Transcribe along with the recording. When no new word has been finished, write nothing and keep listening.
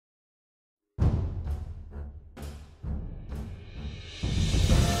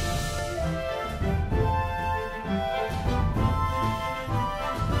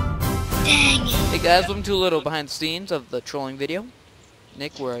guys, welcome to a little behind the scenes of the trolling video.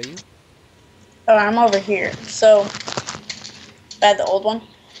 Nick, where are you? Oh, I'm over here. So, at the old one.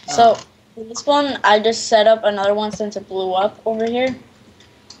 So, this one, I just set up another one since it blew up over here.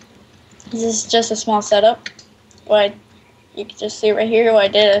 This is just a small setup. You can just see right here what I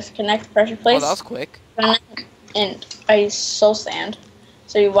did is connect pressure Oh, plates. that was quick. And I used soul sand.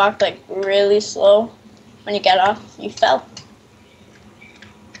 So you walk like really slow. When you get off, you fell.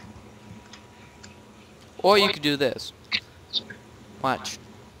 Or you could do this. Watch.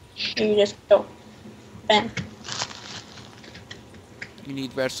 You just go. Bam. You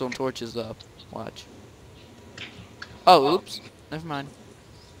need redstone torches though. Watch. Oh, oops. Never mind.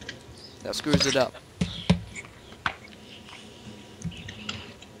 That screws it up.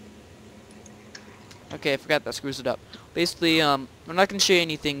 Okay, I forgot that screws it up. Basically, I'm not gonna show you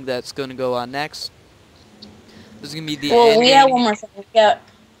anything that's gonna go on next. This is gonna be the Well, end we game. have one more thing. We got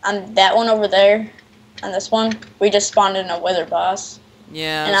on that one over there, on this one, we just spawned in a wither boss.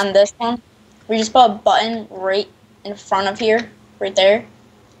 Yeah. And on this one, we just put a button right in front of here, right there,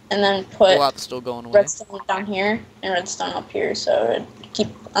 and then put a lot still going away. redstone down here and redstone up here, so it keep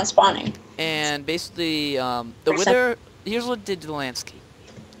on spawning. And basically, the wither. Here's what it did to the landscape.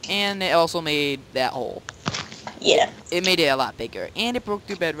 And it also made that hole. Yeah. It made it a lot bigger. And it broke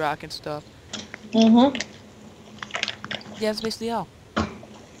through bedrock and stuff. Mm-hmm. Yeah, that's basically all.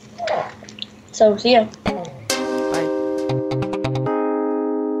 So, see ya.